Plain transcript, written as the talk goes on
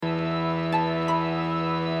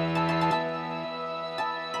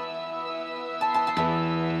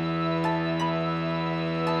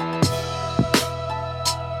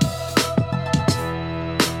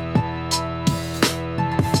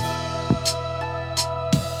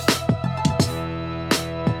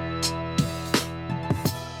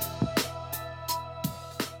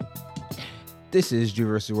This is Drew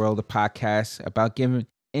vs. World, a podcast about giving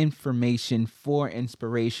information for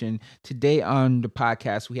inspiration. Today on the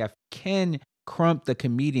podcast, we have Ken Crump, the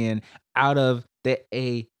comedian, out of the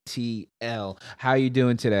ATL. How are you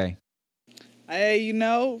doing today? Hey,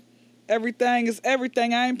 everything is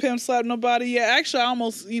everything. I ain't pimp slapped nobody yet. Actually, I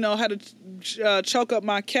almost, had to choke up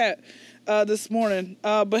my cat this morning.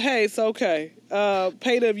 But hey, it's okay.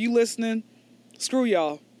 Peta, if you listening, screw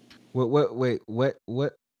y'all. Wait,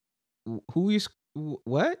 what? Who is?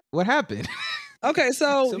 What happened? Okay,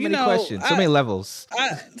 so many questions, so many levels.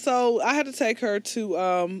 So I had to take her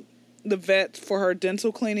to the vet for her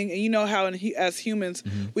dental cleaning, and you know how as humans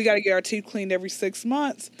we got to get our teeth cleaned every 6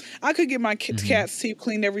 months. I could get my cat's teeth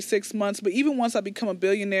cleaned every 6 months, but even once I become a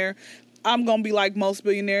billionaire, I'm gonna be like most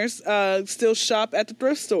billionaires, still shop at the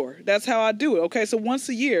thrift store. That's how I do it. Okay, so once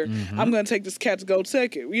a year, I'm gonna take this cat to go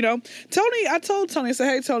check it. Tony. I told Tony, I said,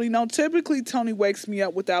 "Hey, Tony, no. Typically, Tony wakes me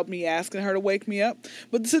up without me asking her to wake me up,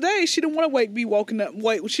 but today she didn't want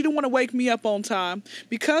to she didn't want to wake me up on time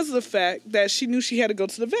because of the fact that she knew she had to go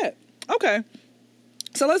to the vet." Okay,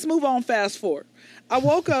 so let's move on. Fast forward. I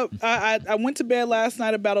woke up, I went to bed last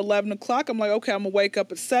night about 11 o'clock. I'm like, okay, I'm going to wake up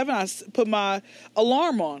at 7. I put my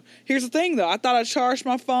alarm on. Here's the thing, though. I thought I charged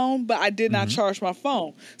my phone, but I did not charge my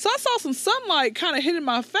phone. So I saw some sunlight kind of hitting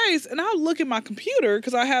my face, and I look at my computer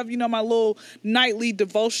because I have, my little nightly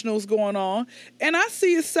devotionals going on, and I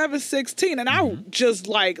see it's 7:16, and I just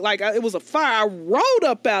like it was a fire. I rolled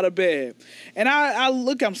up out of bed, and I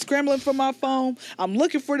look, I'm scrambling for my phone. I'm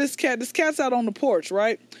looking for this cat. This cat's out on the porch,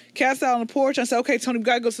 right? Cat's out on the porch. I said, okay, Tony, we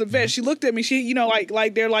gotta go to the vet. She looked at me. She,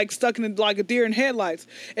 like they're like stuck in like a deer in headlights.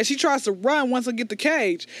 And she tries to run once I get the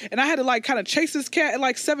cage. And I had to like kind of chase this cat at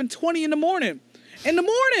like 7:20 in the morning.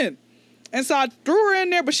 And so I threw her in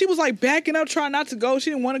there, but she was like backing up, trying not to go. She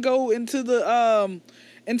didn't want to go into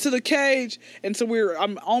the cage. And so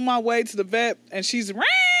I'm on my way to the vet, and she's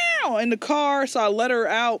in the car. So I let her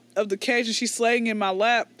out of the cage, and she's slaying in my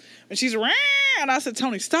lap. And she's and I said,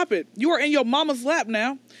 Tony, stop it. You are in your mama's lap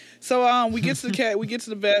now. So we get to the cat, we get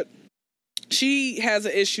to the vet. She has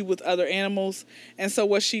an issue with other animals. And so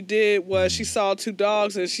what she did was she saw 2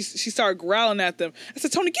 dogs and she started growling at them. I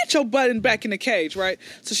said, Tony, get your butt back in the cage, right?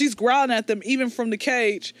 So she's growling at them even from the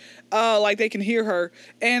cage, like they can hear her.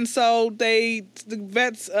 And so the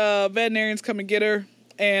veterinarians come and get her.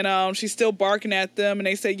 And she's still barking at them. And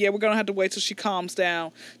they say, yeah, we're going to have to wait till she calms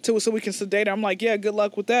down so we can sedate her. I'm like, yeah, good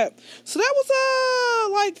luck with that. So that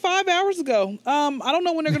was like 5 hours ago. I don't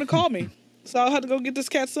know when they're going to call me. So I'll have to go get this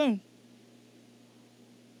cat soon.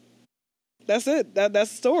 That's it. That's the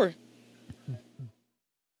story.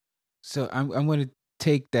 So I'm going to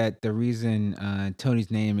take that the reason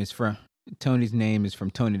Tony's name is from Tony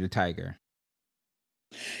the Tiger.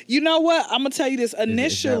 You know what? I'm gonna tell you this.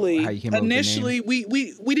 Initially,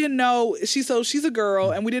 we didn't know she's a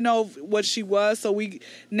girl, and we didn't know what she was, so we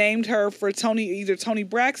named her for Tony, either Tony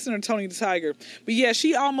Braxton or Tony the Tiger. But yeah,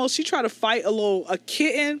 she tried to fight a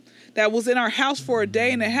kitten that was in our house for a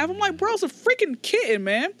day and a half. I'm like, bro, it's a freaking kitten,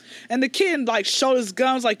 man. And the kitten like showed his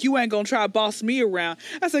gums like, you ain't gonna try to boss me around.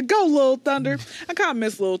 I said, go, Little Thunder. I kind of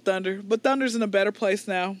miss Little Thunder, but Thunder's in a better place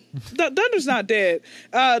now. Thunder's not dead.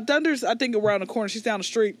 Thunder's, I think, around the corner. She's down the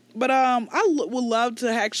street. But would love to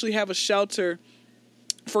actually have a shelter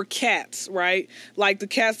for cats, right? Like the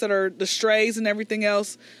cats that are the strays and everything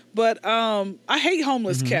else. But I hate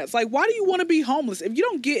homeless cats. Like, why do you want to be homeless if you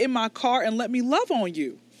don't get in my car and let me love on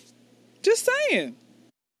you? Just saying.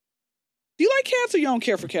 Do you like cats or you don't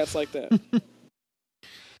care for cats like that?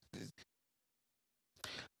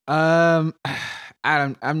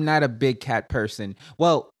 I'm not a big cat person.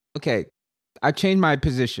 Well, okay, I changed my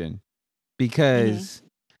position because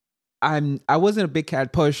I wasn't a big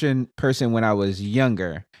cat person when I was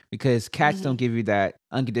younger, because cats don't give you that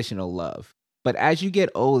unconditional love. But as you get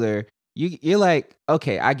older, you're like,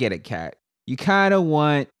 okay, I get it, cat. You kind of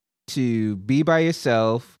want to be by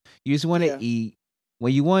yourself. You just want to eat.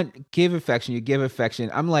 When you give affection, you give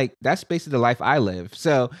affection. I'm like, that's basically the life I live.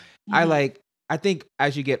 So I think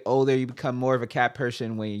as you get older, you become more of a cat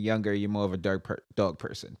person. When you're younger, you're more of a dog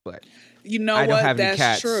person. But you know I don't what? have That's any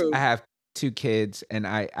cats. True. I have 2 kids, and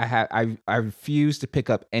I refuse to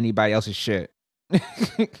pick up anybody else's shit.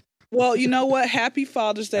 Well, you know what? Happy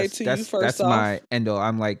Father's Day to you first off. That's my end all.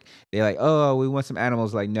 I'm like, they're like, oh, we want some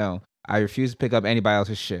animals. Like, no, I refuse to pick up anybody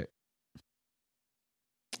else's shit.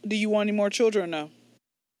 Do you want any more children or no?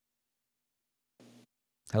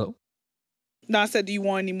 Hello? No, I said, do you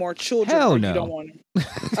want any more children? Hell or no. You don't want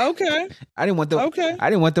them? Okay. I didn't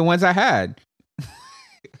want the ones I had.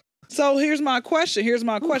 So here's my question.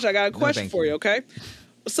 I got a question for you, okay?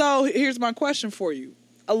 So here's my question for you.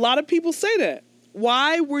 A lot of people say that.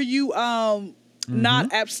 Why were you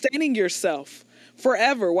not abstaining yourself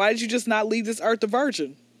forever? Why did you just not leave this earth a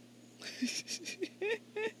virgin?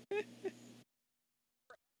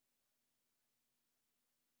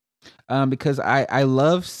 Because I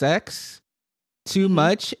love sex too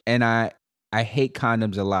much, and I hate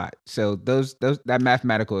condoms a lot. So that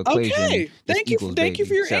mathematical equation. Okay, thank you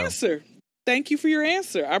for your answer. Thank you for your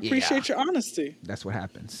answer. I appreciate your honesty. That's what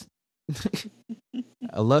happens.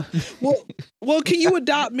 I love. well, can you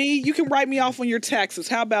adopt me? You can write me off on your taxes.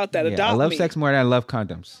 How about that? Adopt me. I love sex more than I love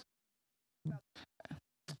condoms.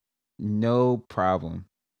 No problem.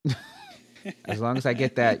 As long as I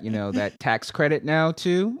get that, that tax credit now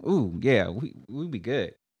too. Ooh, yeah, we'll be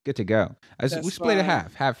good. Good to go. We split it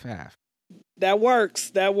half. That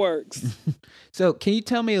works. So can you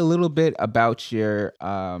tell me a little bit about your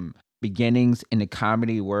beginnings in the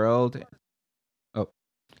comedy world? Oh,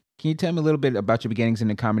 can you tell me a little bit about your beginnings in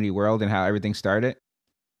the comedy world and how everything started?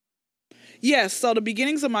 Yes. So the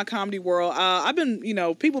beginnings of my comedy world, I've been,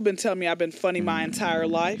 people have been telling me I've been funny my entire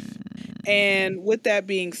life. And with that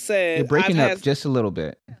being said, you're breaking up just a little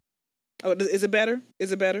bit. Oh, is it better?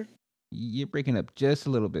 You're breaking up just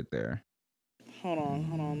a little bit there. Hold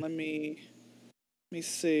on. Let me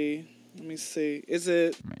see. Is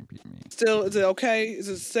it still? Is it okay? Is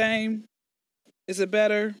it the same? Is it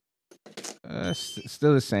better?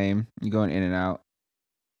 Still the same. You're going in and out.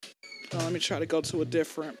 Oh, let me try to go to a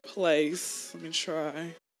different place. Let me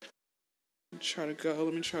try to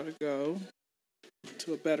go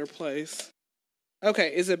to a better place.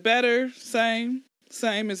 Okay, is it better? Same.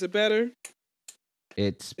 Is it better?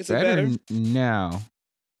 Is better now.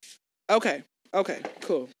 Okay,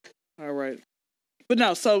 cool. All right. But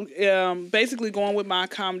no, so basically going with my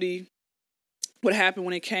comedy, what happened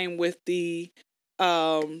when it came with the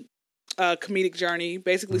comedic journey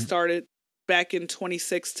basically started back in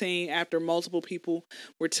 2016 after multiple people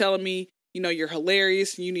were telling me, you're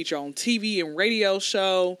hilarious. You need your own TV and radio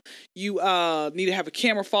show. You need to have a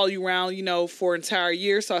camera follow you around, for an entire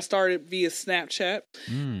year. So I started via Snapchat.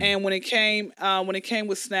 And when it came with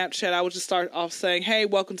Snapchat, I would just start off saying, "Hey,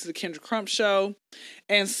 welcome to the Kendra Crump Show."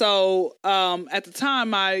 And so at the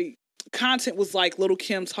time, my content was like Little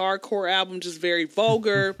Kim's hardcore album, just very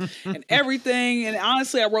vulgar and everything. And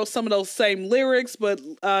honestly, I wrote some of those same lyrics, but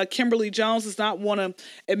Kimberly Jones does not want to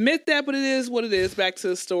admit that, but it is what it is. Back to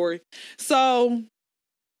the story. So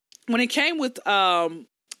when it came with comedy,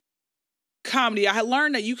 I had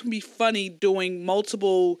learned that you can be funny doing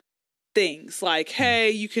multiple things. Like,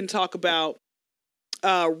 hey, you can talk about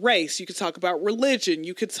race, you could talk about religion,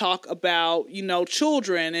 you could talk about,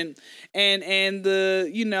 children and the,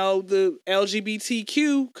 the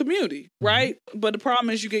LGBTQ community, right? But the problem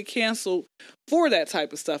is you get canceled for that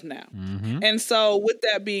type of stuff now. And so with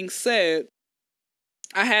that being said,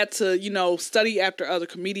 I had to, study after other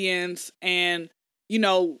comedians and,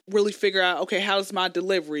 really figure out, okay, how's my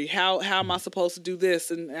delivery? How am I supposed to do this?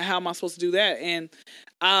 And how am I supposed to do that? And,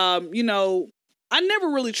 I never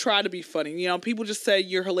really try to be funny. People just say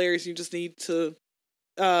you're hilarious. You just need to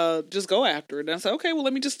just go after it. And I said, okay, well,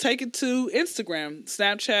 let me just take it to Instagram,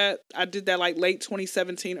 Snapchat. I did that like late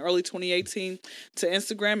 2017, early 2018 to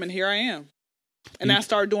Instagram. And here I am. And I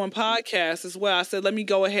started doing podcasts as well. I said, let me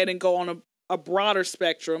go ahead and go on a broader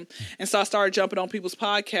spectrum. And so I started jumping on people's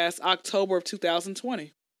podcasts October of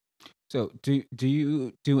 2020. So do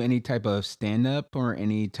you do any type of stand-up or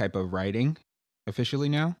any type of writing officially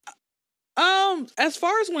now? As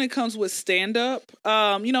far as when it comes with stand-up,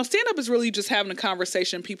 stand-up is really just having a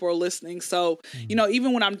conversation. People are listening. So,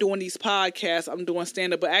 even when I'm doing these podcasts, I'm doing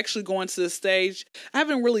stand-up, but actually going to the stage, I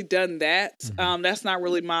haven't really done that. That's not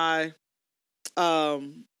really my,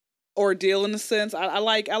 ordeal in a sense. I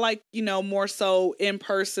like, more so in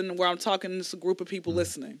person where I'm talking to a group of people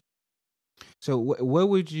listening. So what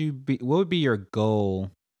would be your goal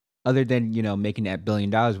other than, making that $1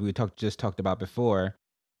 billion we just talked about before?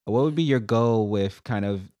 What would be your goal with kind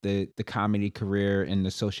of the comedy career and the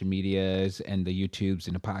social medias and the YouTubes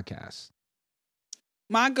and the podcasts?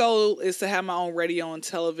 My goal is to have my own radio and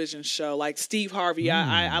television show like Steve Harvey.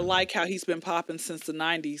 I like how he's been popping since the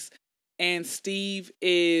 90s. And Steve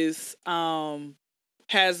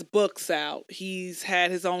has books out. He's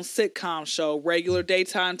had his own sitcom show, regular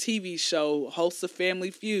daytime TV show, hosts of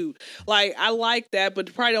Family Feud. Like, I like that,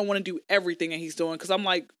 but probably don't want to do everything that he's doing because I'm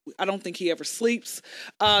like, I don't think he ever sleeps.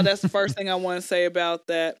 That's the first thing I want to say about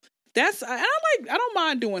that. I don't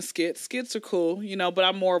mind doing skits. Skits are cool, but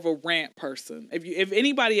I'm more of a rant person. If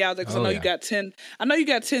anybody out there, because I know you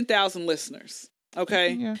got 10,000 listeners. Okay.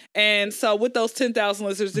 Yeah. And so with those 10,000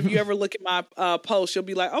 listeners, if you ever look at my post, you'll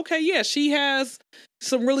be like, okay, yeah, she has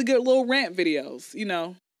some really good little rant videos,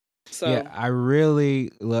 So yeah,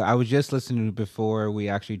 I was just listening before we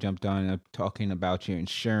actually jumped on talking about your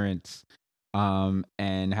insurance,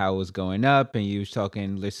 and how it was going up, and you was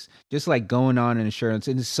talking just like going on in insurance,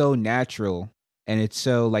 and it's so natural and it's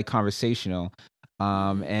so like conversational.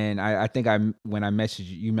 And I think when I messaged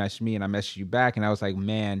you, you messaged me, and I messaged you back, and I was like,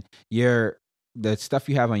 man, the stuff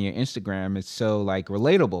you have on your Instagram is so like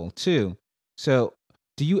relatable too. So,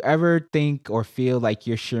 do you ever think or feel like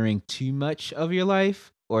you're sharing too much of your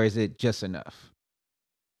life, or is it just enough?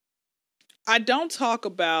 I don't talk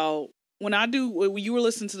about when I do when you were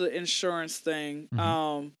listening to the insurance thing,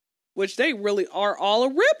 which they really are all a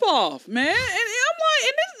ripoff, man. And I'm like,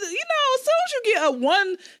 and this, as soon as you get a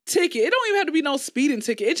one ticket, it don't even have to be no speeding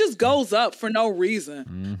ticket. It just goes up for no reason.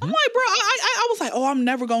 I'm like, bro, I was like, oh, I'm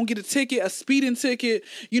never gonna get a speeding ticket,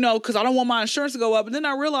 because I don't want my insurance to go up. And then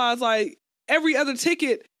I realized, like, every other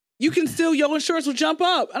ticket, you can still, your insurance will jump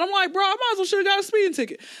up. And I'm like, bro, I might as well should have got a speeding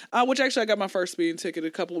ticket. Which actually I got my first speeding ticket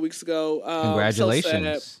a couple of weeks ago.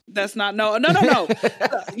 Congratulations. So that's not, no.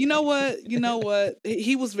 You know what?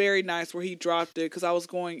 He was very nice where he dropped it because I was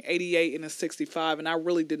going 88 and a 65 and I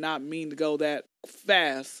really did not mean to go that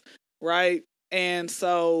fast, right? And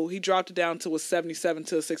so he dropped it down to a 77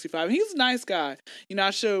 to a 65. And he's a nice guy.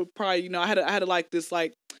 I should probably, I had to like this,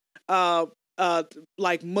 like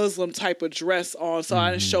Muslim type of dress on, so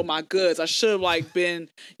I didn't show my goods. I should have like been,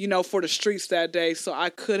 for the streets that day, so I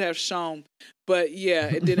could have shown. But yeah,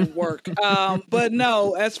 it didn't work. But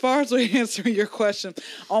no, as far as answering your question,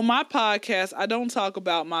 on my podcast, I don't talk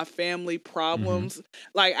about my family problems.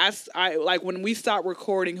 Like I like when we stop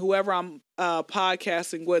recording, whoever I'm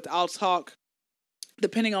podcasting with, I'll talk.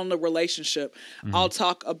 Depending on the relationship, I'll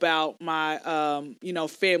talk about my,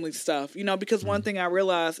 family stuff, because one thing I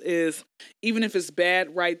realize is even if it's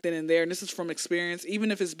bad right then and there, and this is from experience,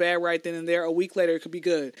 even if it's bad right then and there, a week later, it could be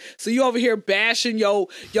good. So you over here bashing your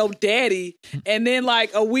daddy, and then like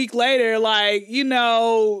a week later, like, you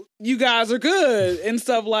guys are good and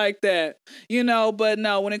stuff like that, but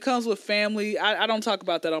no, when it comes with family, I don't talk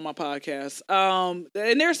about that on my podcast.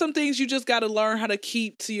 And there's some things you just got to learn how to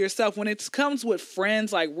keep to yourself. When it comes with friends,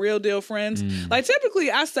 like real deal friends, like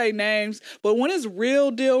typically I say names, but when it's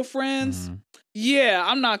real deal friends, yeah,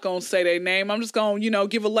 I'm not going to say their name. I'm just going to,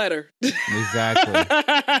 give a letter. Exactly.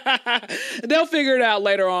 They'll figure it out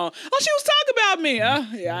later on. Oh, she was talking about me.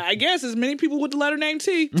 Yeah, I guess as many people with the letter name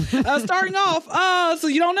T starting off. So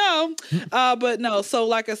you don't know. But no, so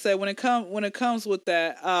like I said, when it comes with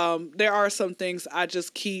that, there are some things I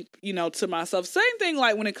just keep, to myself. Same thing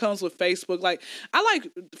like when it comes with Facebook. Like I like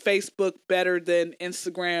Facebook better than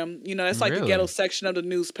Instagram. That's like the ghetto section of the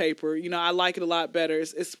newspaper. I like it a lot better.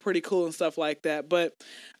 It's pretty cool and stuff like that. But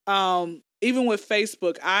even with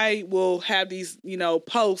Facebook, I will have these,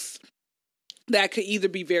 posts that could either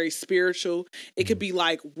be very spiritual. It could be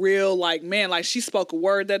like real, like, man, like she spoke a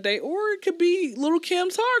word that day, or it could be Little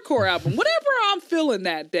Kim's hardcore album, whatever I'm feeling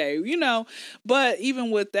that day, But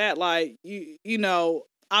even with that, like,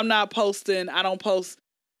 I'm not posting, I don't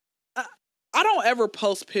ever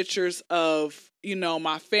post pictures of,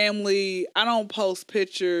 my family. I don't post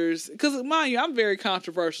pictures because, mind you, I'm very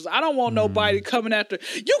controversial. I don't want nobody coming after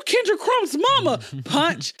you, Kendra Crump's mama.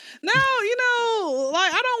 Punch. No,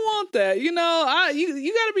 like I don't want that. You got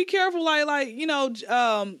to be careful.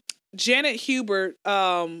 Janet Hubert,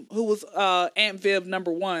 who was Aunt Viv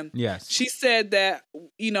 #1. Yes. She said that,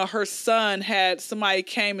 her son had somebody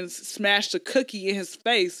came and smashed a cookie in his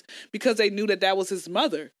face because they knew that was his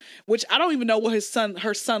mother, which I don't even know what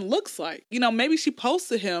her son looks like. Maybe she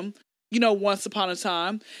posted him, once upon a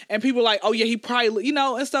time, and people were like, oh yeah, he probably,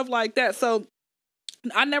 and stuff like that. So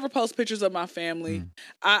I never post pictures of my family.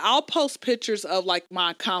 I'll post pictures of like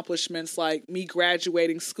my accomplishments, like me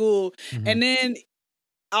graduating school, and then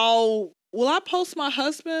will I post my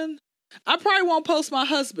husband? I probably won't post my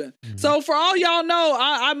husband. So for all y'all know,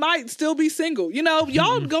 I might still be single.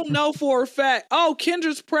 Y'all gonna know for a fact, oh,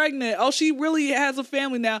 Kendra's pregnant. Oh, she really has a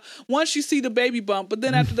family now. Once you see the baby bump, but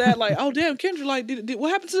then after that, like, oh, damn, Kendra, like,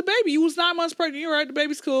 what happened to the baby? You was 9 months pregnant. You're right. The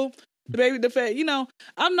baby's cool. The fat,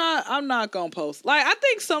 I'm not gonna post. Like, I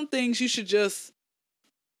think some things you should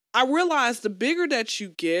I realize the bigger that you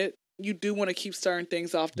get, you do want to keep certain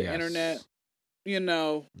things off the internet.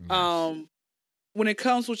 When it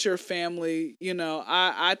comes with your family,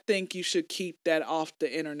 I think you should keep that off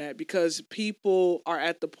the internet because people are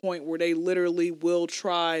at the point where they literally will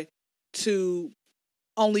try to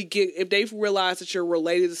only if they've realized that you're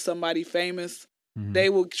related to somebody famous, they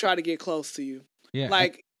will try to get close to you. Yeah.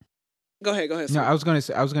 Like, go ahead. Sir. No, I was going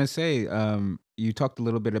to say, you talked a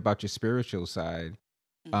little bit about your spiritual side.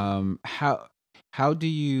 How do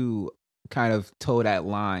you kind of toe that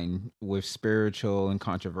line with spiritual and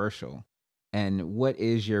controversial. And what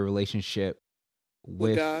is your relationship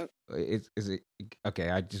with God? Is it okay?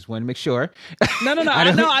 I just want to make sure. No.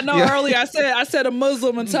 I know. Yeah. Earlier, I said a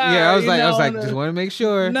Muslim entire. Yeah, I was like, just want to make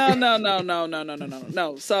sure. No.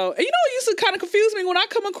 So, and it used to kind of confuse me when I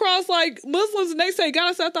come across like Muslims and they say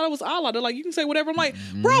God. I thought it was Allah. They're like, you can say whatever. I'm like,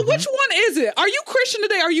 bro, which one is it? Are you Christian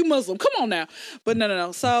today? Are you Muslim? Come on now. But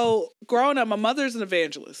no. So growing up, my mother's an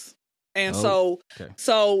evangelist, and so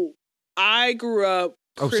I grew up.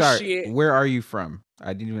 Sorry. Where are you from?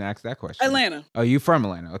 I didn't even ask that question. Atlanta. Oh, you from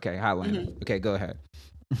Atlanta? Okay, hi Atlanta. Mm-hmm. Okay, go ahead.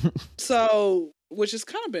 So, which has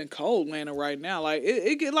kind of been cold, Atlanta, right now. Like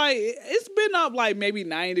it's been up like maybe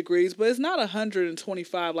 90 degrees, but it's not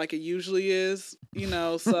 125 like it usually is.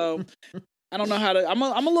 So I don't know how to. I'm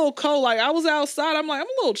a little cold. Like I was outside. I'm like I'm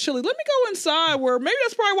a little chilly. Let me go inside. Where maybe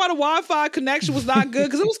that's probably why the Wi-Fi connection was not good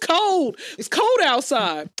because it was cold. It's cold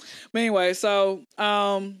outside. But anyway, so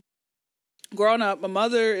growing up, my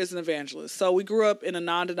mother is an evangelist. So we grew up in a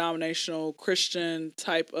non-denominational Christian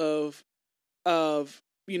type of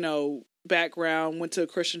background, went to a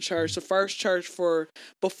Christian church. The first church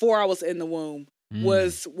before I was in the womb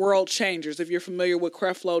was World Changers. If you're familiar with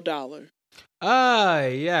Creflo Dollar.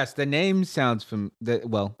 Yes. The name sounds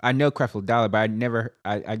well, I know Creflo Dollar, but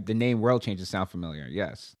the name World Changers sound familiar.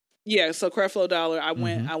 Yes. Yeah. So Creflo Dollar, I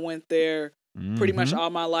went there. Pretty much all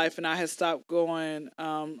my life, and I had stopped going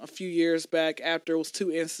a few years back after it was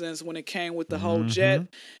 2 incidents when it came with the whole jet.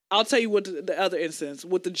 I'll tell you what the other incidents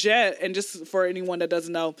with the jet, and just for anyone that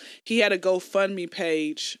doesn't know, he had a GoFundMe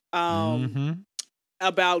page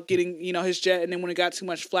about getting his jet, and then when it got too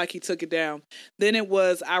much flack, he took it down. Then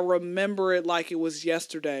I remember it like it was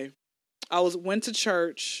yesterday. I went to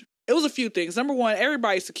church. It was a few things. Number one,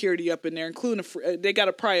 everybody's security up in there, including they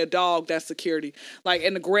got probably a dog that's security, like,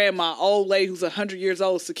 and the grandma, old lady who's 100 years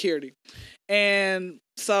old, security. And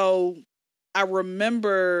so I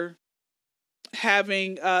remember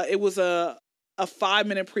having it was a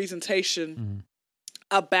 5-minute presentation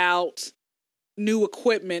about new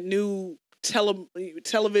equipment, new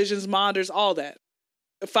televisions, monitors, all that.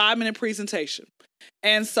 A 5-minute presentation.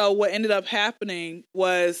 And so what ended up happening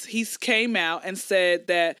was he came out and said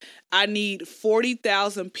that I need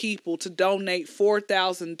 40,000 people to donate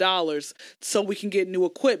 $4,000 so we can get new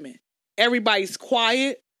equipment. Everybody's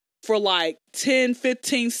quiet for like 10,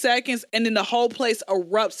 15 seconds, and then the whole place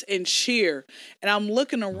erupts in cheer. And I'm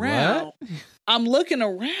looking around. What? And I'm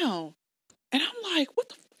like, what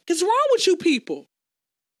the fuck is wrong with you people?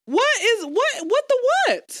 What the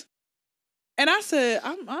what? And I said,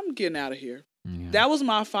 I'm getting out of here. Yeah. That was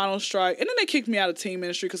my final strike. And then they kicked me out of teen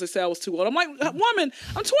ministry because they said I was too old. I'm like, woman,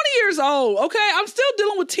 I'm 20 years old, okay? I'm still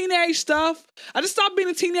dealing with teenage stuff. I just stopped being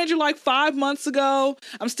a teenager like 5 months ago.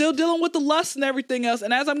 I'm still dealing with the lust and everything else.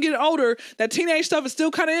 And as I'm getting older, that teenage stuff is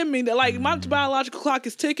still kind of in me. That like my biological clock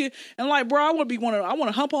is ticking. And like, bro, I want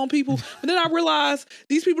to hump on people. But then I realized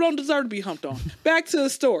these people don't deserve to be humped on. Back to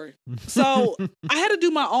the story. So I had to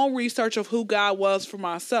do my own research of who God was for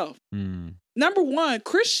myself. Number one,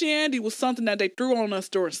 Christianity was something that they threw on us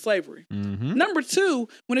during slavery. Number two,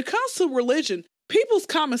 when it comes to religion, people's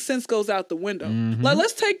common sense goes out the window. Like,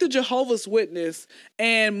 let's take the Jehovah's Witness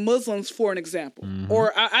and Muslims for an example.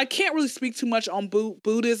 Or I can't really speak too much on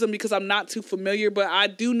Buddhism because I'm not too familiar, but I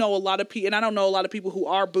do know a lot of people, and I don't know a lot of people who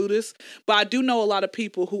are Buddhists, but I do know a lot of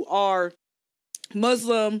people who are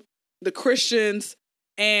Muslim, the Christians,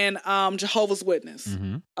 and Jehovah's Witness.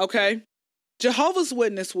 Okay? Jehovah's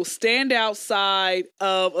Witness will stand outside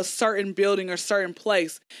of a certain building or certain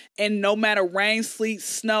place, and no matter rain, sleet,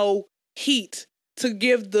 snow, heat, to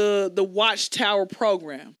give the Watchtower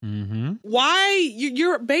program. Why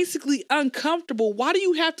you're basically uncomfortable? Why do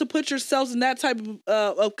you have to put yourselves in that type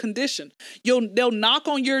of condition? They'll knock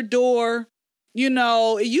on your door.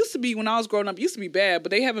 It used to be when I was growing up. It used to be bad, but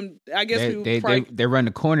they haven't. I guess they run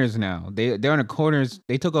the corners now. They're on the corners.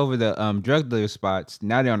 They took over the drug dealer spots.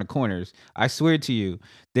 Now they're on the corners. I swear to you,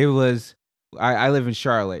 there was. I live in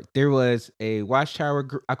Charlotte. There was a Watchtower.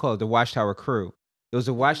 I call it the Watchtower crew. There was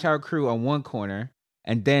a Watchtower crew on one corner,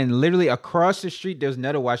 and then literally across the street there's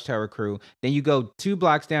another Watchtower crew. Then you go 2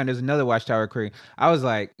 blocks down, there's another Watchtower crew. I was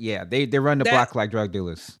like, yeah, they run the block like drug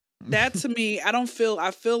dealers. That to me, I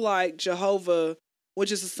feel like Jehovah,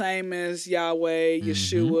 which is the same as Yahweh,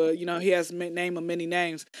 Yeshua, he has a name of many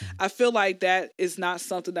names. I feel like that is not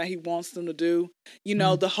something that he wants them to do.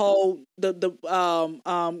 The whole,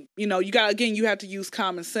 you have to use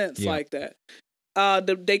common sense like that.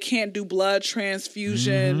 They can't do blood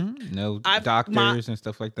transfusion. No doctors and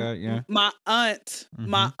stuff like that. Yeah. My aunt,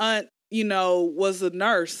 was a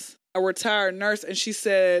nurse, a retired nurse. And she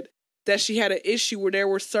said, that she had an issue where there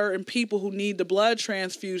were certain people who need the blood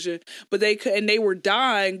transfusion, but they could, and they were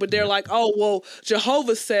dying, but they're like, oh, well,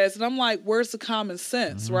 Jehovah says, and I'm like, where's the common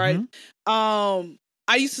sense, right?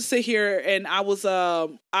 I used to sit here and I was,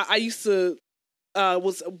 I used to,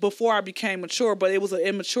 was before I became mature, but it was an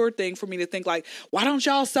immature thing for me to think like, why don't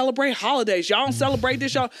y'all celebrate holidays? Y'all don't celebrate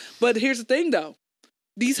this, y'all. But here's the thing though.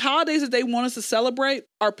 These holidays that they want us to celebrate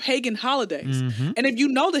are pagan holidays. And if you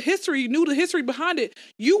know the history, you knew the history behind it,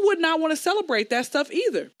 you would not want to celebrate that stuff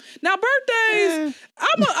either. Now, birthdays,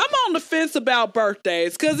 I'm on the fence about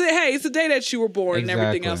birthdays because, hey, it's the day that you were born and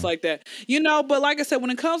everything else like that. You know, but like I said,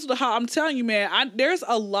 when it comes to the holiday, I'm telling you, man, there's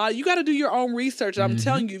a lot. You got to do your own research. I'm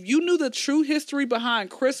telling you, if you knew the true history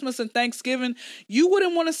behind Christmas and Thanksgiving, you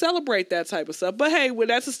wouldn't want to celebrate that type of stuff. But hey, well,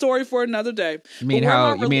 that's a story for another day. You mean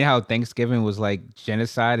how Thanksgiving was like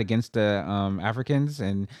genocide against the Africans,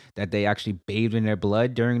 and that they actually bathed in their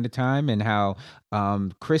blood during the time, and how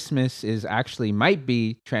Christmas is actually might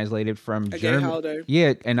be translated from German,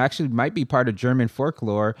 and actually might be part of German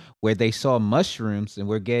folklore, where they saw mushrooms and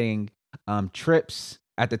were getting trips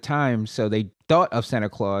at the time, so they thought of Santa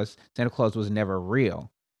Claus. Santa Claus was never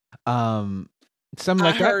real. Something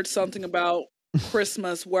like that. I heard something about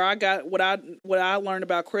Christmas where I got what I learned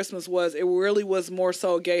about Christmas was it really was more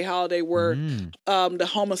so a gay holiday where the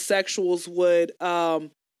homosexuals would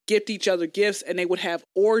gift each other gifts and they would have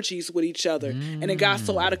orgies with each other, and it got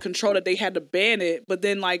so out of control that they had to ban it. But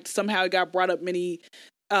then like somehow it got brought up many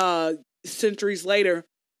centuries later.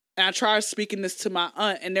 And I tried speaking this to my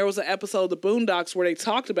aunt, and there was an episode of the Boondocks where they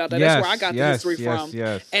talked about that. That's where I got the history from.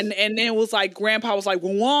 And then it was like, Grandpa was like,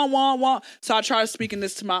 wah, wah, wah. So I tried speaking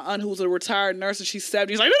this to my aunt, who's a retired nurse, and she's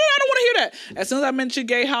 70. She's like, no, I don't want to hear that. As soon as I mentioned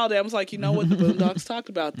gay holiday, I was like, you know what? The Boondocks talked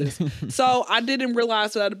about this. So I didn't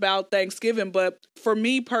realize that about Thanksgiving. But for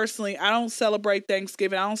me personally, I don't celebrate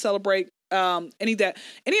Thanksgiving. I don't celebrate any of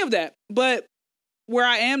that. But where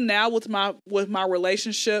I am now with my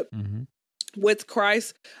relationship with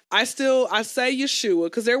Christ, I say Yeshua,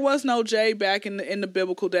 because there was no J back in the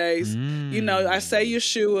biblical days. You know, I say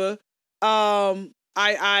Yeshua.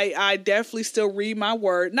 I definitely still read my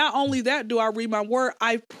word. Not only that do I read my word,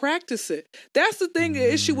 I practice it. That's the thing,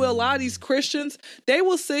 the issue with a lot of these Christians. They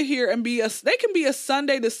will sit here and they can be a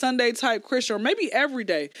Sunday to Sunday type Christian, or maybe every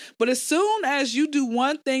day. But as soon as you do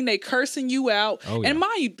one thing, they cursing you out. And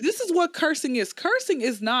mind you, this is what cursing is. Cursing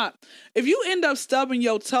is not, if you end up stubbing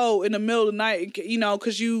your toe in the middle of the night, you know,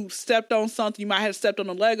 because you stepped on something, you might have stepped on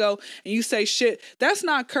a Lego, and you say shit, that's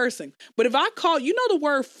not cursing. But if I call, you know, the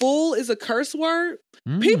word fool is a curse word.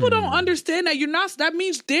 People don't understand that. That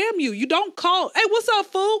means damn you. You don't call, hey, what's up,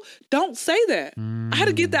 fool? Don't say that. I had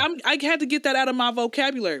to get that. I had to get that out of my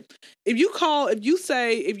vocabulary. If you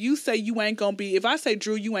say you ain't gonna be, if I say,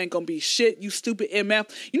 Drew, you ain't gonna be shit, you stupid MF,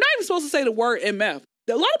 you're not even supposed to say the word MF.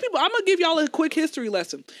 A lot of people, I'm gonna give y'all a quick history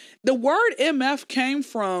lesson. The word MF came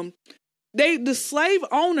from, the slave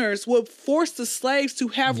owners would force the slaves to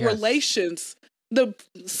have relations, the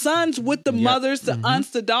sons with the mothers, the aunts,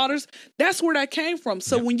 the daughters. That's where that came from.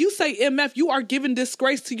 So when you say MF, you are giving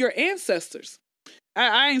disgrace to your ancestors.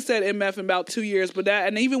 I ain't said MF in about 2 years, but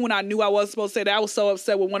and even when I knew I wasn't supposed to say that, I was so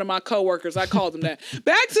upset with one of my coworkers. I called them that.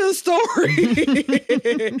 Back to the story.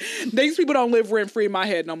 These people don't live rent free in my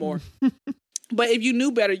head no more. But if you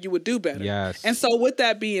knew better, you would do better. Yes. And so with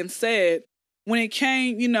that being said, when it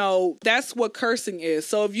came, you know, that's what cursing is.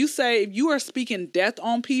 So if you are speaking death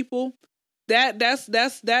on people, that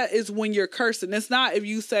is when you're cursing. It's not if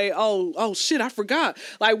you say, oh shit, I forgot.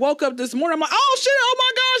 Like, woke up this morning, I'm like, oh shit, oh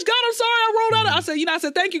my gosh, God, I'm sorry, I rolled out. I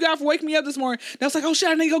said, thank you, God, for waking me up this morning. And I was like, oh shit,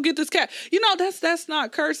 I need to go get this cat. You know, that's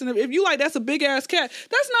not cursing. If you like, that's a big ass cat,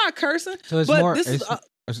 that's not cursing. So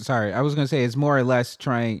sorry, I was gonna say it's more or less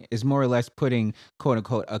putting quote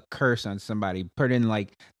unquote a curse on somebody. Putting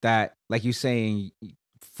like that, like you saying,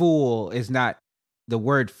 fool is not the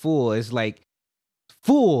word fool is like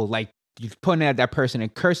fool, like you point at that person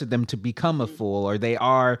and curse at them to become a fool, or they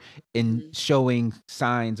are in showing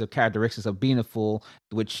signs of characteristics of being a fool,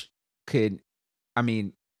 which could, I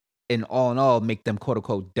mean, in all, make them quote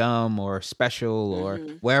unquote dumb or special or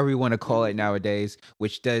whatever you want to call it nowadays,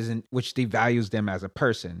 which devalues them as a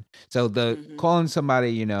person. So the calling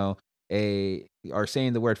somebody, you know, or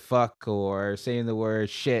saying the word fuck or saying the word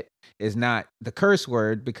shit is not the curse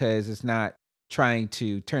word, because it's not trying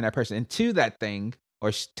to turn that person into that thing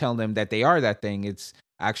or tell them that they are that thing. It's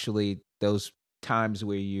actually those times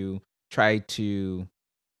where you try to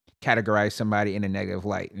categorize somebody in a negative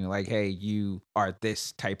light. And you're like, hey, you are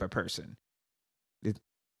this type of person.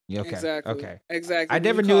 Okay. Exactly. Okay. Exactly. I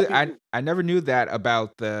never knew that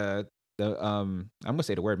about the I'm gonna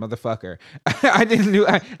say the word motherfucker. I didn't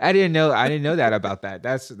know that about that.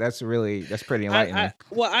 That's pretty enlightening.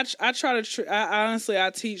 I try to I honestly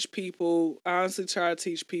teach people. I honestly try to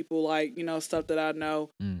teach people like, you know, stuff that I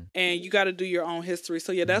know, and you got to do your own history.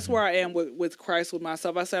 So yeah, that's where I am with Christ, with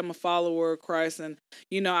myself. I say I'm a follower of Christ, and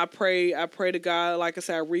you know, I pray to God. Like I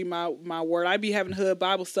said, I read my word. I be having hood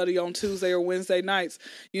Bible study on Tuesday or Wednesday nights.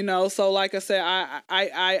 You know, so like I said,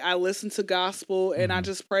 I listen to gospel and I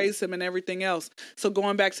just praise Him and everything else. So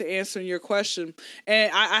going back to answering your question,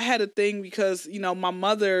 and I had a thing because, you know, my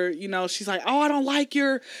mother, you know, she's like, oh, I don't like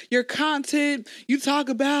your content. You talk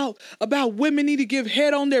about women need to give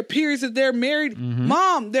head on their periods if they're married.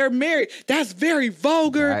 Mom, they're married. That's very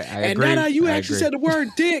vulgar. I and agree. now you actually said the word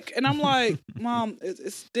dick. And I'm like, Mom,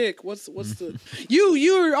 it's dick. What's the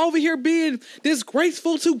you're over here being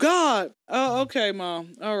disgraceful to God. Oh, okay,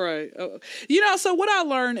 Mom. All right. You know, so what I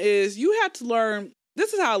learned is you have to learn.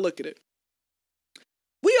 This is how I look at it.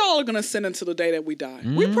 We all are going to sin until the day that we die.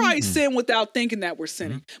 We probably sin without thinking that we're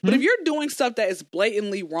sinning. But if you're doing stuff that is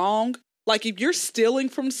blatantly wrong, like if you're stealing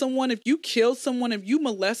from someone, if you killed someone, if you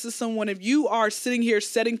molested someone, if you are sitting here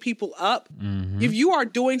setting people up, if you are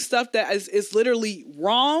doing stuff that is literally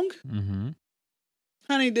wrong,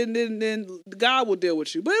 honey, then God will deal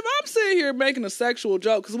with you. But if I'm sitting here making a sexual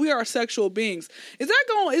joke, because we are sexual beings, is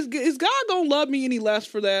God going to love me any less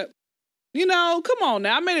for that? You know, come on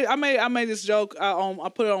now. I made this joke. I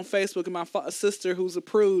put it on Facebook, and my sister, who's a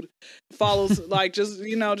prude, follows like just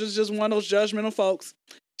one of those judgmental folks.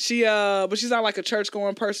 But she's not like a church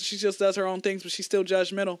going person. She just does her own things, but she's still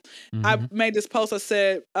judgmental. I made this post. I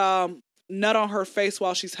said, "Nut on her face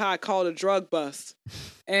while she's high, called a drug bust,"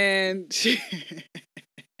 and she.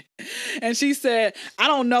 And she said, I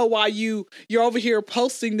don't know why you're over here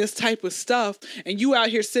posting this type of stuff and you out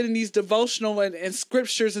here sending these devotional and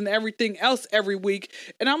scriptures and everything else every week.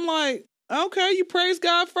 And I'm like, okay, you praise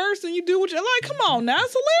God first and you do what you like. Come on now,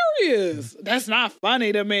 it's hilarious. That's not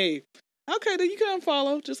funny to me. Okay, then you can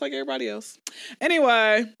unfollow just like everybody else.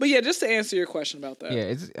 Anyway, but yeah, just to answer your question about that.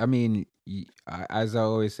 Yeah, as I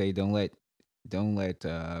always say, don't let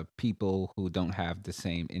people who don't have the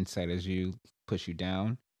same insight as you push you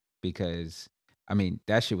down. Because, I mean,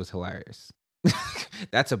 that shit was hilarious.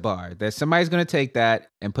 That's a bar. Somebody's gonna take that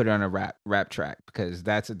and put it on a rap track because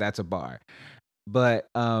that's a bar. But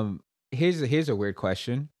here's a weird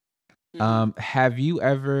question. Have you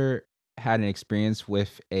ever had an experience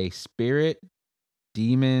with a spirit,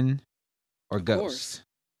 demon, or ghost? Of course.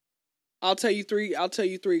 I'll tell you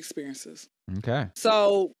three experiences. Okay.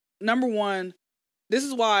 So, number one. This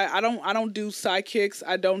is why I don't do psychics.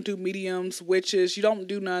 I don't do mediums, witches. You don't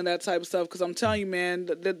do none of that type of stuff because I'm telling you, man,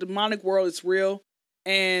 the demonic world is real,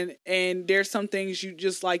 and there's some things you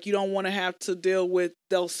just like you don't want to have to deal with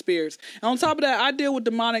those spirits. And on top of that, I deal with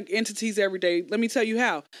demonic entities every day. Let me tell you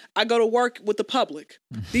how. I go to work with the public.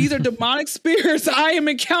 These are demonic spirits I am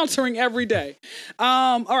encountering every day.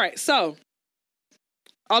 All right, so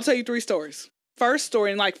I'll tell you three stories. First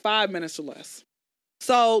story in like 5 minutes or less.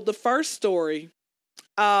 So the first story.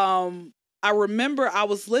 I remember I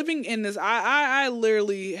was living in this, I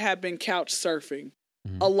literally have been couch surfing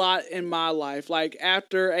a lot in my life. Like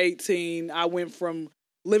after 18, I went from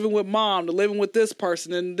living with mom to living with this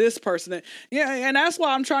person and this person. And that's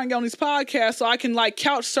why I'm trying to get on these podcasts so I can like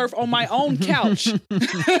couch surf on my own couch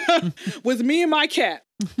with me and my cat.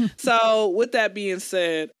 So with that being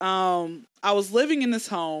said, I was living in this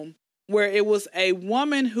home where it was a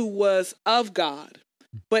woman who was of God.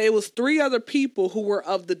 But it was three other people who were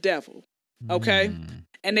of the devil, okay?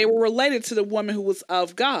 And they were related to the woman who was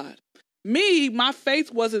of God. Me, my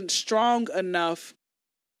faith wasn't strong enough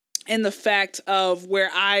in the fact of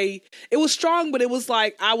where it was strong, but it was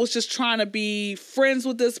like I was just trying to be friends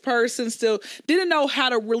with this person, still didn't know how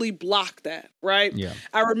to really block that, right? Yeah.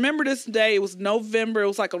 I remember this day, it was November, it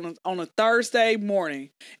was like on a Thursday morning,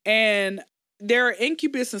 and there are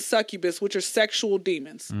incubus and succubus, which are sexual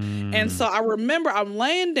demons. And so I remember I'm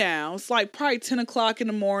laying down. It's like probably 10 o'clock in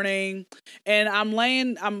the morning. And I'm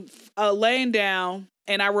laying down.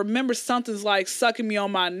 And I remember something's like sucking me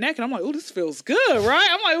on my neck. And I'm like, oh, this feels good, right?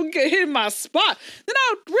 I'm like, get hit in my spot. Then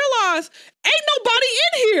I realized, ain't nobody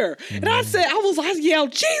in here. And I was like,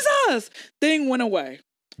 yelled, Jesus! Thing went away.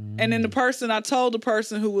 And then I told the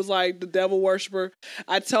person who was like the devil worshiper,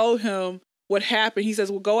 I told him, what happened. He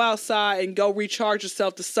says, well, go outside and go recharge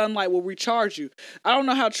yourself. The sunlight will recharge you. I don't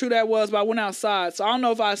know how true that was, but I went outside. So I don't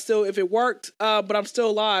know if it worked, but I'm still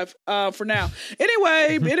alive for now.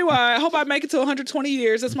 Anyway, I hope I make it to 120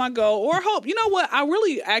 years. That's my goal. Or hope. You know what? I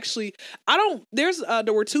really actually,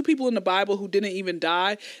 there were two people in the Bible who didn't even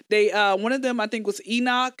die. One of them, I think, was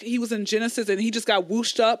Enoch. He was in Genesis and he just got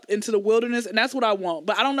whooshed up into the wilderness. And that's what I want.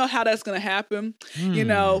 But I don't know how that's going to happen,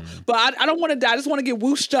 but I don't want to die. I just want to get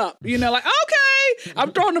whooshed up, like, okay,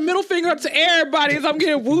 I'm throwing the middle finger up to everybody as I'm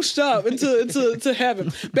getting whooshed up into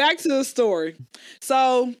heaven. Back to the story.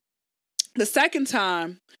 So the second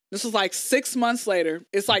time, this was like 6 months later.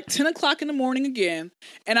 It's like 10 o'clock in the morning again.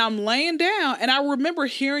 And I'm laying down and I remember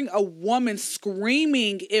hearing a woman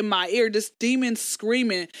screaming in my ear, this demon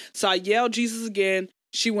screaming. So I yelled Jesus again.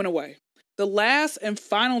 She went away. The last and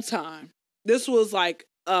final time, this was like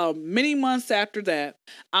many months after that,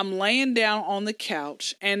 I'm laying down on the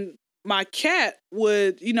couch and my cat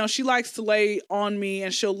would, she likes to lay on me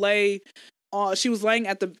and she'll lay on, she was laying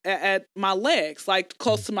at my legs, like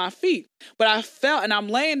close to my feet. But I felt, and I'm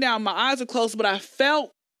laying down, my eyes are closed, but I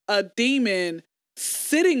felt a demon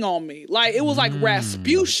sitting on me. Like it was like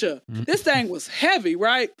Rasputia. This thing was heavy,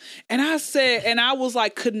 right? And I said, and I was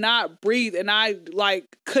like, could not breathe. And I like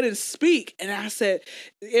couldn't speak. And I said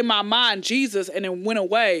in my mind, Jesus, and it went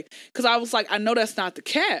away. Cause I was like, I know that's not the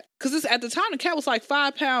cat. Cause at the time the cat was like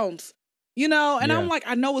 5 pounds, and I'm like,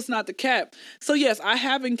 I know it's not the cat. So yes, I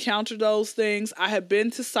have encountered those things. I have been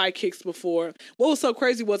to psychics before. What was so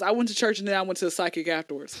crazy was I went to church and then I went to a psychic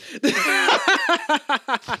afterwards.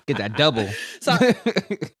 Get that double. So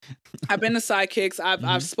I've been to psychics.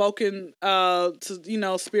 I've spoken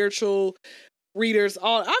to spiritual readers.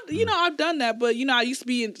 I've done that, but I used to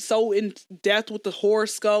be so in depth with the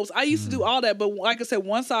horoscopes. I used to do all that, but like I said,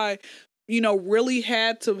 once I really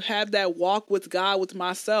had to have that walk with God, with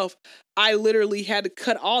myself, I literally had to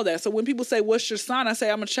cut all that. So when people say, what's your sign? I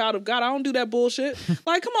say, I'm a child of God. I don't do that bullshit.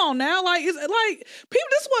 Like, come on now. Like, it's like people,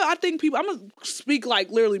 this is what I think people, I'm going to speak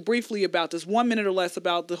like literally briefly about this, 1 minute or less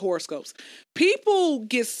about the horoscopes. People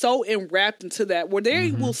get so enwrapped into that where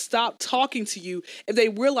they will stop talking to you if they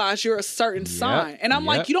realize you're a certain sign. And I'm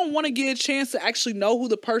like, you don't want to get a chance to actually know who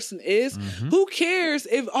the person is. Who cares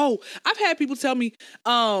if, I've had people tell me,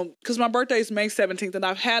 cause my birthday is May 17th and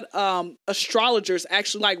I've had, astrologers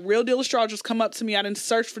actually, like real deal astrologers, come up to me. I didn't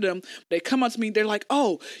search for them. They come up to me. They're like,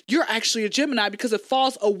 oh, you're actually a Gemini because it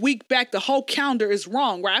falls a week back. The whole calendar is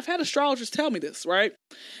wrong. Right? I've had astrologers tell me this. Right.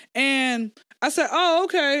 And I said, oh,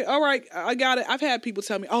 okay. All right. I got it. I've had people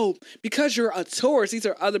tell me, oh, because you're a Taurus, these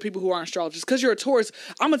are other people who aren't astrologers. Because you're a Taurus,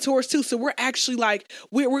 I'm a Taurus too. So we're actually like,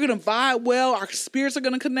 we're going to vibe well. Our spirits are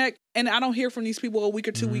going to connect. And I don't hear from these people a week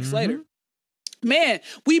or 2 weeks later. Man,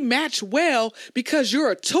 we match well because you're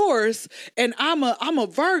a Taurus and I'm a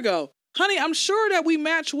Virgo. Honey, I'm sure that we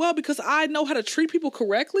match well because I know how to treat people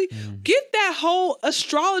correctly. Get that whole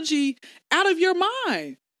astrology out of your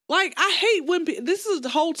mind. Like, I hate when this is the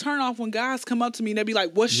whole turnoff when guys come up to me and they be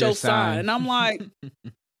like, what's your sign? And I'm like,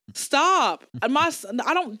 stop. I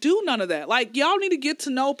don't do none of that. Like, y'all need to get to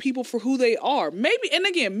know people for who they are. Maybe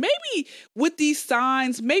with these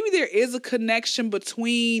signs, maybe there is a connection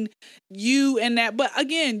between you and that. But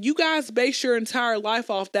again, you guys base your entire life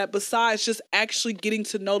off that besides just actually getting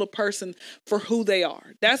to know the person for who they are.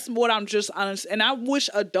 That's what I'm just honest. And I wish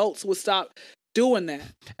adults would stop doing that.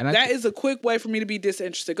 And that is a quick way for me to be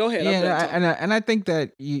disinterested. Go ahead. Yeah, and I think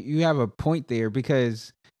that you have a point there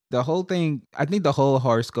because the whole thing, I think the whole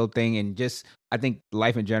horoscope thing and just, I think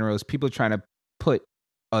life in general is people trying to put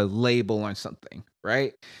a label on something,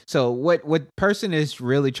 right? So what person is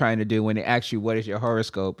really trying to do when they ask you, what is your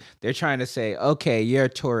horoscope? They're trying to say, okay, you're a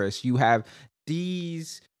Taurus. You have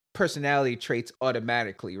these personality traits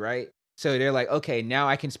automatically, right? So they're like, okay, now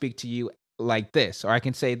I can speak to you like this, or I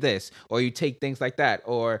can say this, or you take things like that,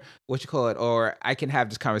 or or I can have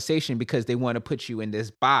this conversation because they want to put you in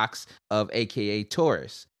this box of AKA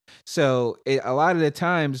Taurus. So a lot of the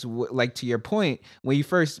times, like to your point, when you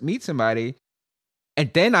first meet somebody,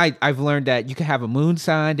 and then I've learned that you can have a moon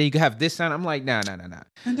sign, then you can have this sign. I'm like, no. And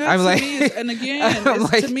I'm like,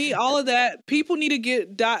 to me, all of that, people need to get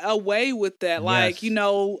away with that. Like,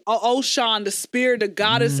 Ocean, the spirit, the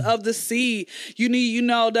goddess of the sea. You need,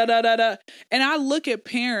 da. And I look at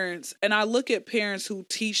parents, who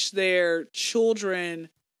teach their children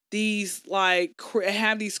these, like,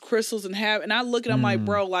 have these crystals and I look at them like,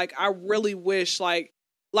 bro, like, I really wish, like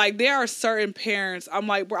there are certain parents, I'm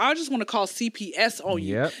like, bro, I just want to call CPS on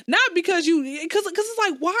you. Not because because it's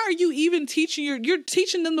like, why are you even teaching you're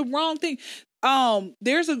teaching them the wrong thing.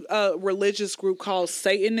 There's a religious group called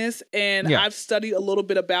Satanists, and I've studied a little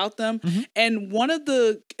bit about them. And one of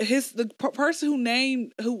the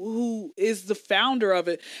person who is the founder of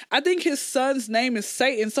it, I think his son's name is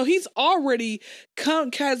Satan. So he's already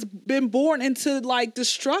has been born into like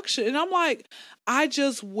destruction. And I'm like, I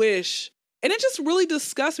just wish. And it just really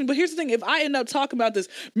disgusts me. But here's the thing. If I end up talking about this,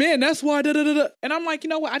 man, that's why, and I'm like, you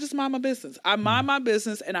know what? I just mind my business. I mind my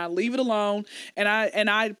business and I leave it alone. And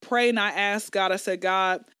I pray and I ask God, I said,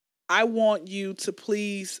 God, I want you to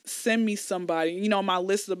please send me somebody, you know, on my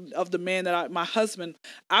list of the man my husband,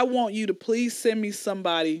 I want you to please send me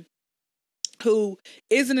somebody who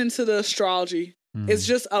isn't into the astrology. It's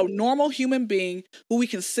just a normal human being who we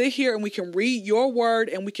can sit here and we can read your word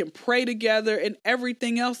and we can pray together and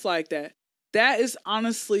everything else like that. That is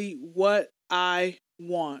honestly what I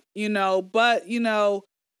want, you know, but you know,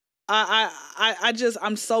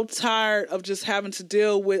 I'm so tired of just having to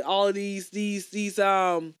deal with all of these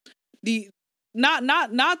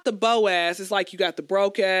not the Boaz. It's like you got the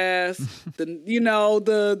broke ass, the you know,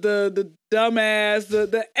 the dumb ass,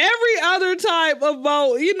 the every other type of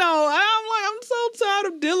Bo, you know, I'm so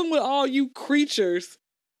tired of dealing with all you creatures.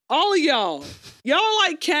 All of y'all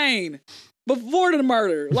like Cain. Before the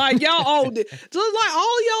murder, like y'all all, just like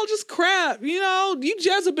all y'all just crap, you know. You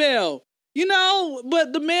Jezebel, you know,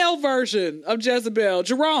 but the male version of Jezebel,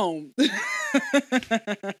 Jerome.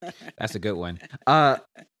 That's a good one. I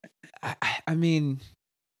mean,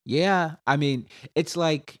 yeah. I mean, it's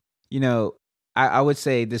like, you know, I would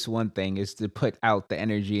say this one thing is to put out the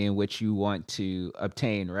energy in which you want to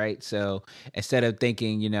obtain, right? So instead of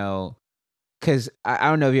thinking, you know. Because I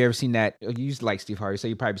don't know if you ever seen that. You used to like Steve Harvey, so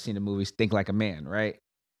you probably seen the movies Think Like a Man, right?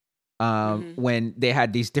 When they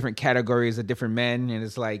had these different categories of different men, and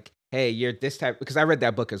it's like, hey, you're this type. Because I read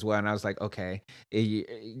that book as well, and I was like, okay,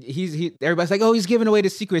 everybody's like, oh, he's giving away the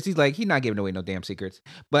secrets. He's like, he's not giving away no damn secrets.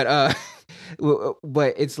 But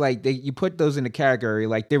but it's like you put those in the category.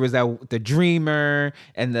 Like there was the dreamer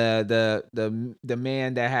and the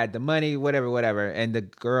man that had the money, whatever, and the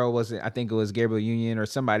girl wasn't. I think it was Gabriel Union or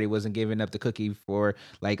somebody wasn't giving up the cookie for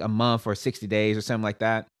like a month or 60 days or something like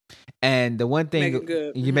that. And the one thing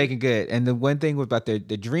you're making good. And the one thing about the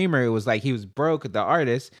dreamer, it was like he was broke, the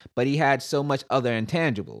artist, but he had so much other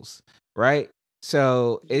intangibles, right?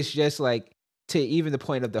 So it's just like to even the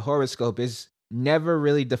point of the horoscope is never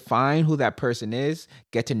really define who that person is,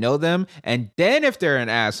 get to know them, and then if they're an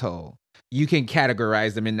asshole, you can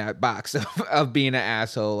categorize them in that box of being an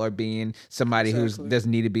asshole or being somebody who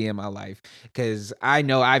doesn't need to be in my life. Because I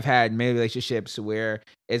know I've had many relationships where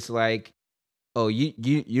it's like, oh,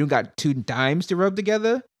 you got two dimes to rub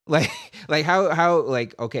together? Like how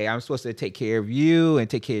like, okay, I'm supposed to take care of you and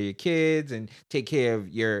take care of your kids and take care of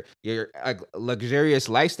your luxurious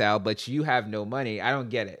lifestyle, but you have no money. I don't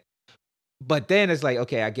get it. But then it's like,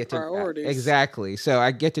 okay, I get to priorities. Exactly. So I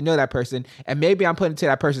get to know that person, and maybe I'm put into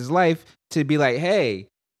that person's life to be like, hey,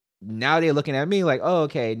 now they're looking at me like, oh,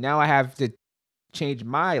 okay, now I have to change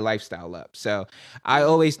my lifestyle up. So I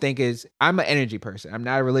always think I'm an energy person. I'm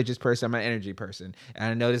not a religious person. I'm an energy person. And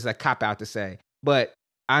I know this is a cop out to say, but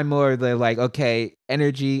I'm more the like, okay,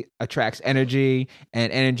 energy attracts energy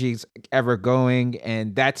and energy's ever going.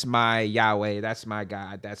 And that's my Yahweh. That's my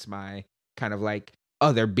God. That's my kind of like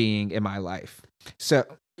other being in my life. So,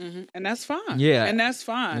 and that's fine. Yeah. And that's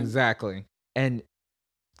fine. Exactly. And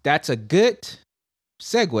that's a good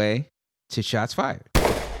segue to Shots Fired.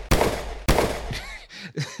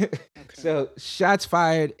 So Shots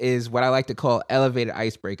Fired is what I like to call elevated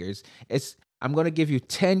icebreakers. I'm going to give you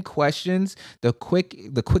 10 questions. The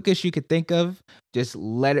quickest you could think of, just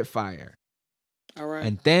let it fire. All right.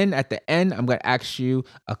 And then at the end, I'm going to ask you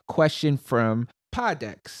a question from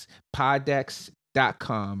Podex.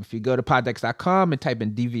 Podex.com. If you go to Podex.com and type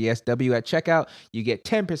in DVSW at checkout, you get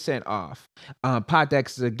 10% off.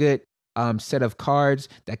 Podex is a good set of cards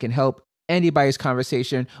that can help anybody's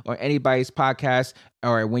conversation or anybody's podcast,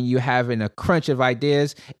 or when you having a crunch of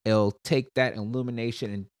ideas, it'll take that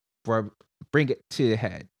illumination and bring it to the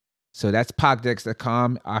head. So that's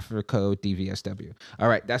Podex.com, offer code DVSW. All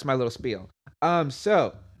right, that's my little spiel.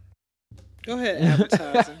 So go ahead,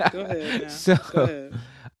 advertising. Go ahead now. So, go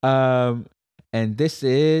ahead. And this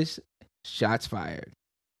is Shots Fired.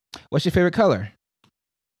 What's your favorite color?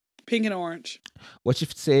 Pink and orange. What's your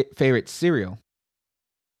favorite cereal?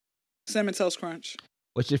 Cinnamon Toast Crunch.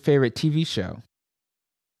 What's your favorite TV show?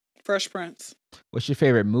 Fresh Prince. What's your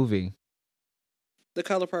favorite movie? The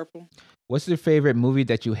Color Purple. What's your favorite movie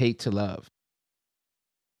that you hate to love?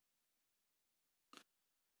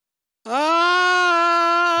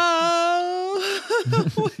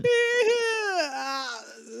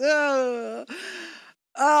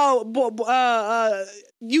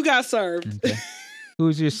 You got served. Okay.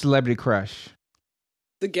 Who's your celebrity crush?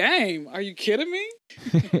 The Game. Are you kidding me?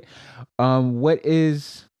 What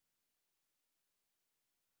is?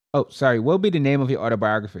 Oh, sorry. What would be the name of your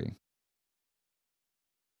autobiography?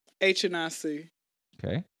 HNIC.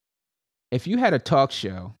 Okay. If you had a talk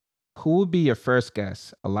show, who would be your first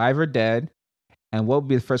guest, alive or dead? And what would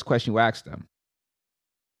be the first question you ask them?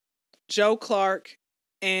 Joe Clark.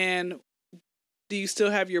 And do you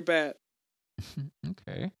still have your bat?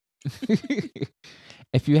 Okay.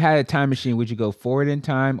 If you had a time machine, would you go forward in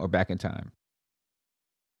time or back in time?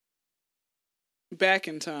 Back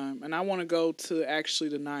in time. And I want to go to actually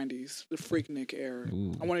the 90s, the Freaknik era.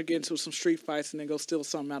 Ooh. I want to get into some street fights and then go steal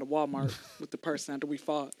something out of Walmart with the person after we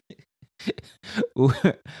fought.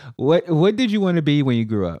 What did you want to be when you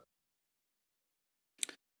grew up?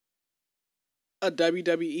 A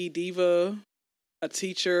WWE diva, a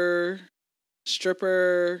teacher,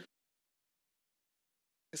 stripper.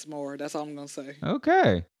 It's more. That's all I'm going to say.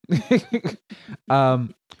 Okay.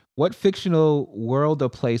 What fictional world or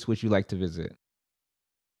place would you like to visit?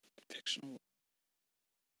 Fictional.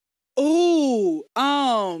 Ooh,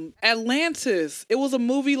 Atlantis. It was a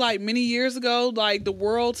movie like many years ago, like The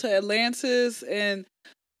World to Atlantis, and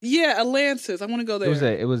yeah, Atlantis. I want to go there.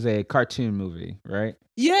 It was a cartoon movie, right?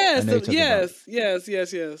 Yes, yes.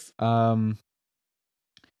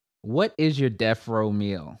 What is your death row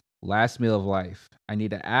meal? Last meal of life. I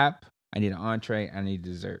need an app. I need an entree. I need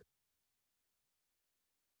dessert.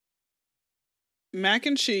 Mac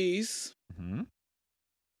and cheese. Mm-hmm.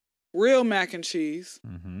 Real mac and cheese.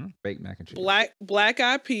 Mm-hmm. Baked mac and cheese. Black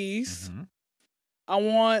eyed peas. Mm-hmm. I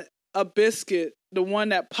want a biscuit, the one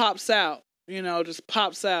that pops out. Just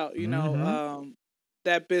pops out.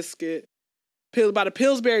 That biscuit. By the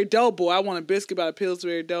Pillsbury Doughboy. I want a biscuit by the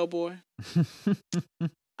Pillsbury Doughboy.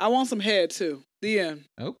 I want some head too. The end.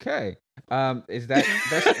 Okay. Is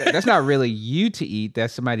that's not really you to eat?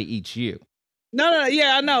 That's somebody eats you. No.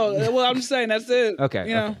 Yeah, I know. Well, I'm just saying that's it. Okay.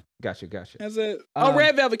 Okay. Gotcha. That's it.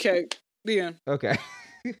 Red velvet cake. The end. Okay.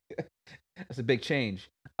 That's a big change.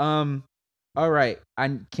 All right.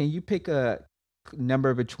 Can you pick a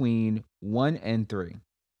number between 1 and 3?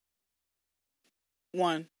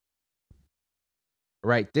 1.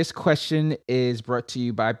 Right. This question is brought to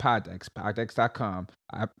you by Poddex, poddex.com.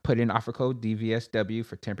 I put in offer code DVSW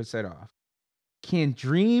for 10% off. Can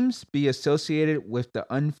dreams be associated with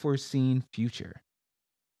the unforeseen future?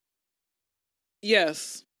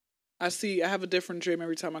 Yes. I have a different dream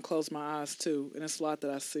every time I close my eyes too. And it's a lot that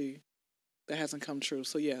I see that hasn't come true.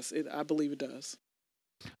 So yes, I believe it does.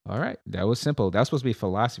 All right. That was simple. That was supposed to be a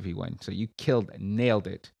philosophy one. So you nailed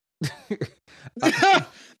it.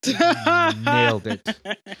 Nailed it.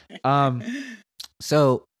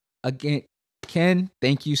 So again, Ken,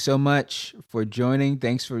 thank you so much for joining.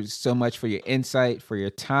 Thanks so much for your insight, for your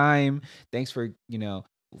time. Thanks for,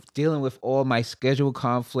 dealing with all my schedule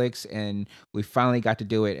conflicts, and we finally got to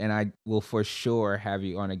do it. And I will for sure have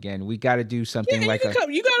you on again. We got to do something like you gotta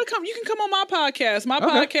come. You can come on my podcast.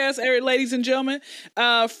 Podcast, ladies and gentlemen,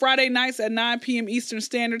 Friday nights at 9 p.m. Eastern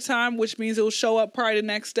Standard Time, which means it will show up probably the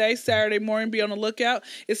next day, Saturday morning. Be on the lookout.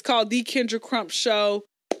 It's called The Kendra Crump Show.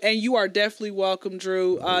 And you are definitely welcome,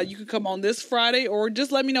 Drew. You can come on this Friday, or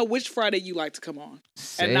just let me know which Friday you like to come on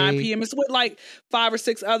at 9 p.m. It's with like 5 or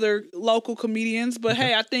 6 other local comedians. But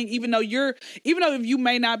hey, I think even though if you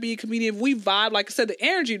may not be a comedian, if we vibe, like I said, the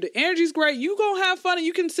energy's great. You gonna have fun, and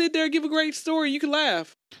you can sit there and give a great story. You can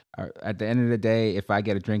laugh. At the end of the day, if I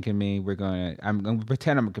get a drink in me, I'm gonna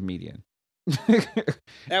pretend I'm a comedian.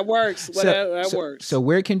 That works. That works. So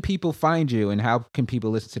where can people find you, and how can people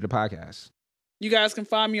listen to the podcast? You guys can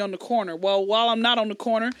find me on the corner. Well, while I'm not on the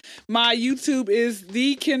corner, my YouTube is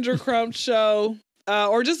The Kendra Crump Show.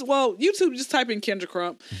 YouTube, just type in Kendra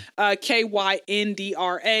Crump.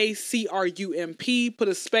 KYNDRACRUMP. Put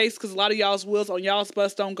a space, because a lot of y'all's wheels on y'all's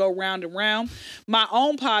bus don't go round and round. My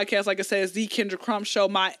own podcast, like I said, is The Kendra Crump Show.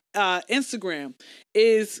 My Instagram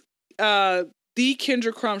is The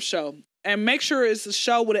Kendra Crump Show. And make sure it's a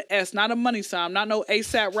show with an S, not a money sign, not no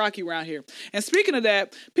ASAP Rocky around here. And speaking of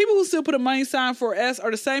that, people who still put a money sign for S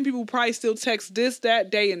are the same people who probably still text this,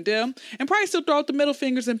 that, day, and them, and probably still throw out the middle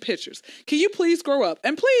fingers in pictures. Can you please grow up?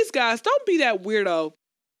 And please, guys, don't be that weirdo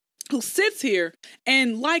who sits here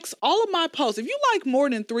and likes all of my posts. If you like more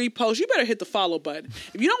than 3 posts, you better hit the follow button.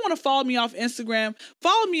 If you don't want to follow me off Instagram,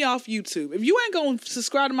 follow me off YouTube. If you ain't going to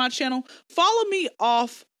subscribe to my channel, follow me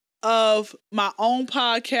off of my own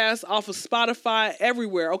podcast off of Spotify,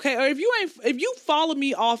 everywhere. Okay, or if you follow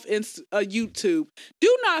me off YouTube,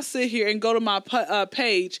 do not sit here and go to my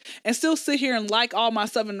page and still sit here and like all my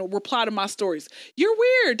stuff and reply to my stories. You're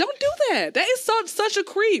weird. Don't do that. That is such a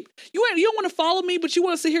creep. You don't want to follow me, but you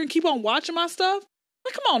want to sit here and keep on watching my stuff.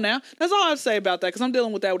 Like, come on now. That's all I have to say about that, because I'm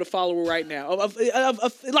dealing with that with a follower right now. Of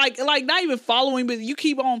like not even following, but you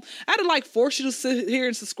keep on. I had to like force you to sit here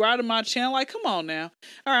and subscribe to my channel. Like, come on now.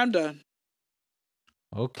 All right, I'm done.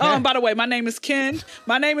 Okay. Oh, and by the way, my name is Ken.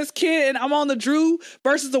 And I'm on the Drew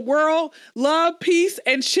versus the World. Love, peace,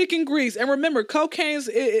 and chicken grease. And remember, cocaine's,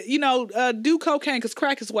 do cocaine because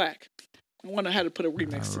crack is whack. I wonder how to put a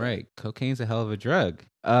remix. All right. Cocaine's a hell of a drug.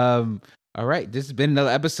 All right. This has been another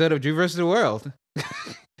episode of Drew versus the World.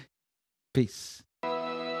 Peace.